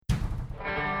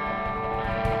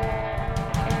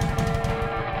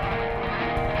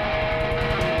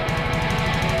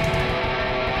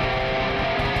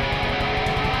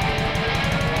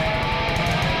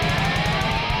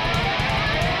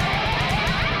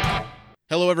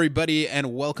Hello, everybody,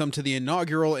 and welcome to the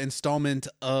inaugural installment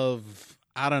of,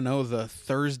 the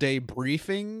Thursday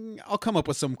briefing. I'll come up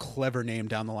with some clever name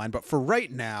down the line, but for right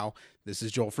now, this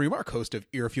is Joel Freemark, host of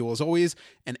Earfuel as always,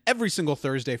 and every single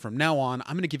Thursday from now on,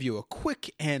 I'm going to give you a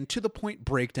quick and to-the-point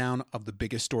breakdown of the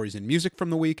biggest stories in music from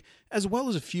the week, as well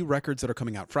as a few records that are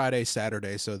coming out Friday,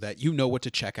 Saturday, so that you know what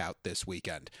to check out this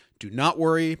weekend. Do not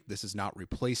worry, this is not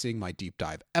replacing my deep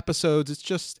dive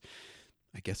episodes,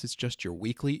 I guess it's just your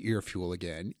weekly ear fuel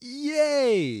again.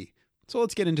 Yay! So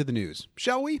let's get into the news,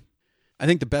 shall we? I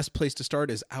think the best place to start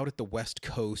is out at the West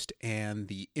Coast and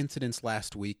the incidents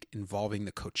last week involving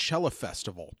the Coachella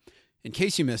Festival. In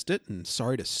case you missed it, and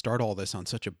sorry to start all this on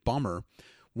such a bummer,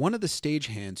 one of the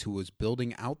stagehands who was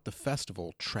building out the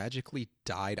festival tragically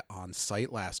died on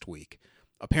site last week.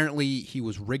 Apparently, he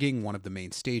was rigging one of the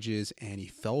main stages and he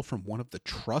fell from one of the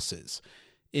trusses.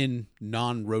 In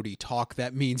non-roadie talk,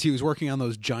 that means he was working on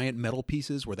those giant metal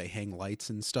pieces where they hang lights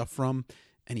and stuff from,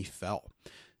 and he fell.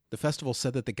 The festival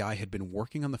said that the guy had been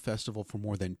working on the festival for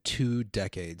more than 2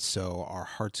 decades, so our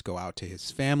hearts go out to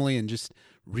his family, and just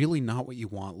really not what you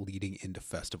want leading into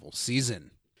festival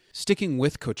season. Sticking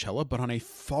with Coachella, but on a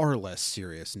far less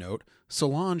serious note,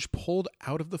 Solange pulled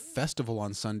out of the festival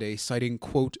on Sunday, citing,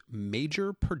 quote,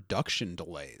 major production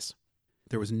delays.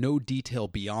 There was no detail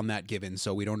beyond that given,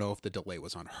 so we don't know if the delay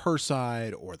was on her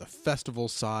side or the festival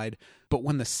side. But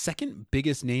when the second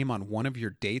biggest name on one of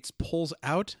your dates pulls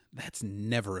out, that's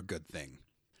never a good thing.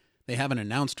 They haven't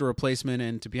announced a replacement,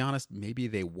 and to be honest, maybe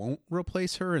they won't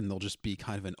replace her and they'll just be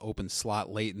kind of an open slot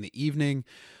late in the evening.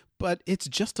 But it's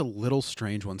just a little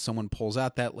strange when someone pulls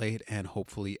out that late, and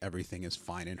hopefully everything is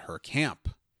fine in her camp.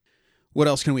 What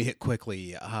else can we hit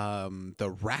quickly?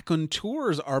 The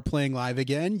Raconteurs are playing live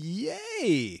again.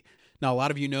 Yay! Now, a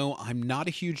lot of you know I'm not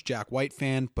a huge Jack White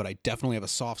fan, but I definitely have a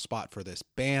soft spot for this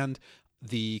band.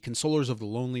 The Consolers of the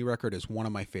Lonely record is one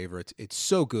of my favorites. It's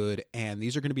so good, and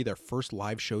these are going to be their first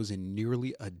live shows in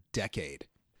nearly a decade.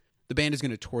 The band is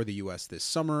going to tour the U.S. this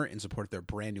summer in support of their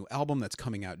brand new album that's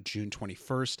coming out June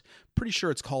 21st. Pretty sure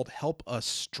it's called Help a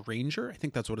Stranger. I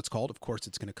think that's what it's called. Of course,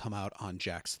 it's going to come out on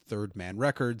Jack's Third Man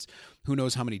Records. Who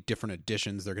knows how many different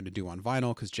editions they're going to do on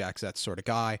vinyl, because Jack's that sort of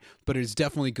guy. But it is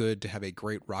definitely good to have a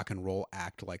great rock and roll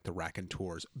act like the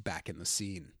Raconteurs back in the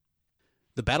scene.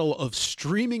 The battle of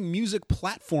streaming music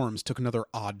platforms took another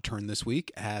odd turn this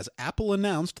week as Apple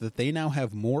announced that they now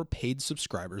have more paid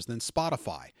subscribers than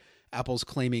Spotify. Apple's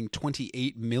claiming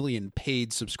 28 million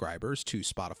paid subscribers to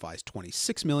Spotify's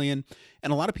 26 million,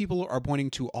 and a lot of people are pointing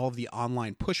to all of the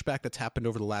online pushback that's happened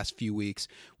over the last few weeks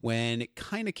when it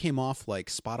kind of came off like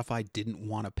Spotify didn't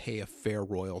want to pay a fair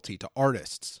royalty to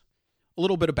artists. A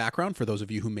little bit of background for those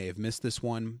of you who may have missed this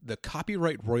one. The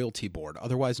Copyright Royalty Board,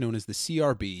 otherwise known as the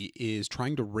CRB, is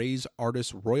trying to raise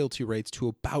artists' royalty rates to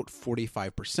about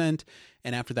 45%,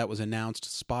 and after that was announced,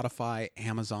 Spotify,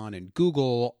 Amazon, and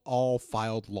Google all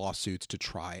filed lawsuits to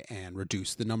try and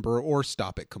reduce the number or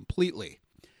stop it completely.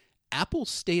 Apple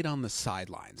stayed on the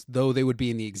sidelines, though they would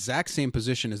be in the exact same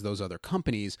position as those other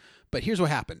companies, but here's what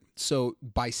happened. So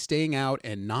by staying out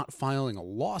and not filing a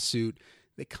lawsuit,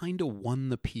 they kind of won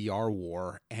the PR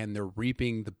war, and they're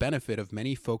reaping the benefit of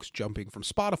many folks jumping from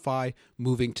Spotify,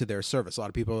 moving to their service. A lot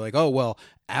of people are like, oh, well,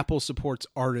 Apple supports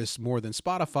artists more than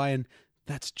Spotify, and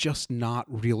that's just not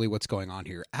really what's going on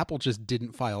here. Apple just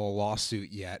didn't file a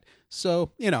lawsuit yet,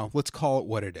 so, let's call it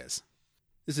what it is.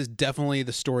 This is definitely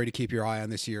the story to keep your eye on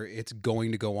this year. It's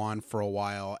going to go on for a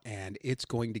while, and it's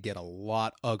going to get a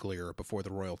lot uglier before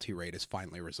the royalty rate is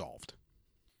finally resolved.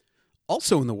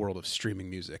 Also in the world of streaming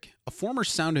music, a former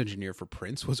sound engineer for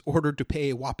Prince was ordered to pay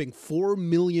a whopping $4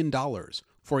 million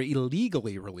for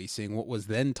illegally releasing what was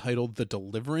then titled the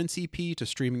Deliverance EP to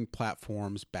streaming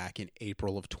platforms back in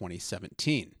April of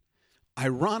 2017.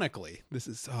 Ironically, this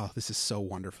is so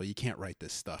wonderful. You can't write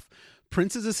this stuff.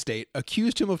 Prince's estate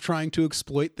accused him of trying to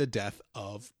exploit the death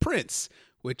of Prince,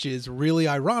 which is really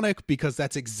ironic because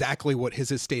that's exactly what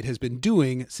his estate has been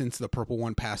doing since the Purple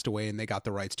One passed away and they got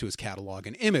the rights to his catalog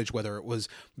and image, whether it was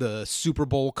the Super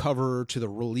Bowl cover to the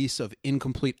release of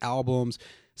incomplete albums.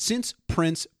 Since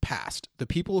Prince passed, the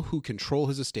people who control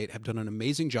his estate have done an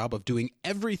amazing job of doing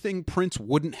everything Prince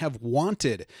wouldn't have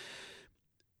wanted.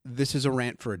 This is a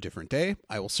rant for a different day.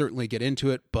 I will certainly get into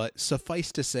it, but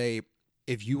suffice to say,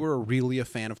 if you were really a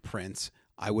fan of Prince,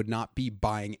 I would not be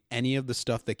buying any of the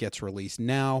stuff that gets released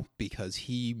now because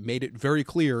he made it very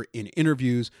clear in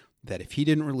interviews that if he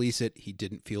didn't release it, he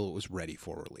didn't feel it was ready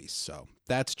for release. So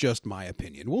that's just my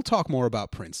opinion. We'll talk more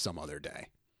about Prince some other day.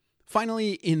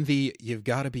 Finally, in the You've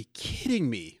Gotta Be Kidding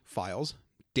Me files,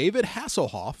 David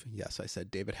Hasselhoff, yes, I said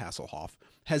David Hasselhoff,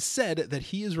 has said that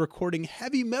he is recording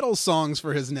heavy metal songs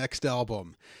for his next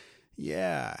album.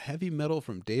 Yeah, Heavy Metal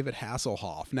from David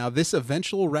Hasselhoff. Now, this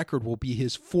eventual record will be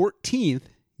his 14th.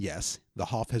 Yes, the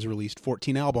Hoff has released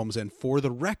 14 albums, and for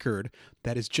the record,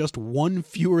 that is just one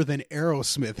fewer than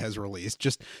Aerosmith has released,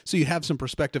 just so you have some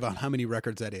perspective on how many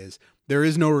records that is. There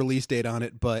is no release date on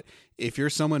it, but if you're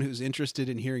someone who's interested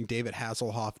in hearing David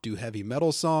Hasselhoff do heavy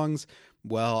metal songs,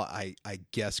 well, I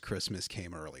guess Christmas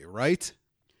came early, right?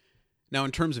 Now,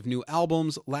 in terms of new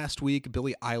albums, last week,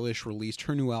 Billie Eilish released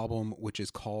her new album, which is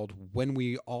called When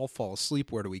We All Fall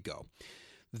Asleep, Where Do We Go?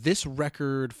 This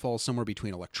record falls somewhere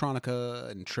between electronica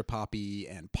and trip-hoppy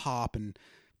and pop, and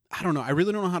I don't know. I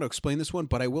really don't know how to explain this one,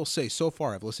 but I will say so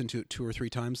far I've listened to it 2 or 3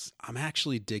 times. I'm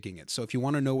actually digging it. So if you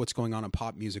want to know what's going on in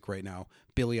pop music right now,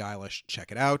 Billie Eilish,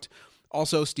 check it out.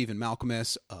 Also, Stephen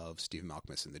Malkmus of Stephen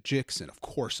Malkmus and the Jicks, and of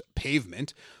course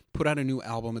Pavement, put out a new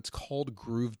album. It's called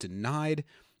Groove Denied,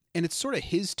 and it's sort of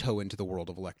his toe into the world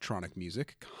of electronic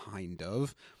music, kind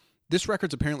of. This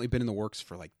record's apparently been in the works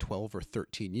for like 12 or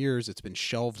 13 years. It's been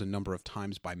shelved a number of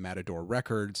times by Matador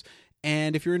Records.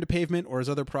 And if you're into Pavement or his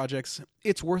other projects,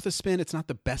 it's worth a spin. It's not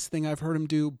the best thing I've heard him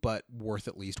do, but worth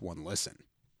at least one listen.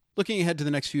 Looking ahead to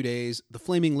the next few days, The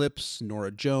Flaming Lips, Norah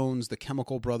Jones, The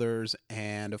Chemical Brothers,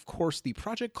 and of course the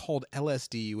project called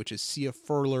LSD, which is Sia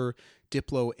Furler,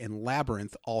 Diplo, and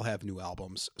Labyrinth, all have new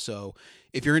albums. So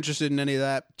if you're interested in any of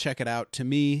that, check it out. To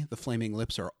me, The Flaming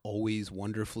Lips are always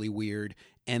wonderfully weird.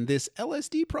 And this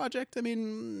LSD project, I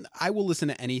mean, I will listen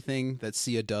to anything that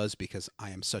Sia does because I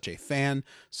am such a fan.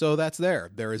 So that's there.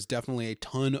 There is definitely a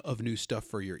ton of new stuff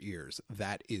for your ears.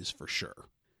 That is for sure.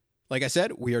 Like I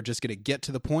said, we are just going to get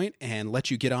to the point and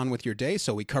let you get on with your day.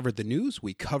 So we covered the news.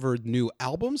 We covered new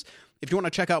albums. If you want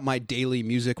to check out my daily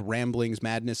music ramblings,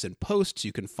 madness, and posts,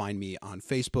 you can find me on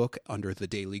Facebook under The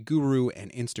Daily Guru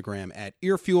and Instagram at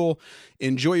Earfuel.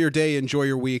 Enjoy your day. Enjoy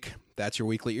your week. That's your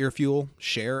weekly Earfuel.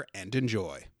 Share and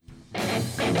enjoy.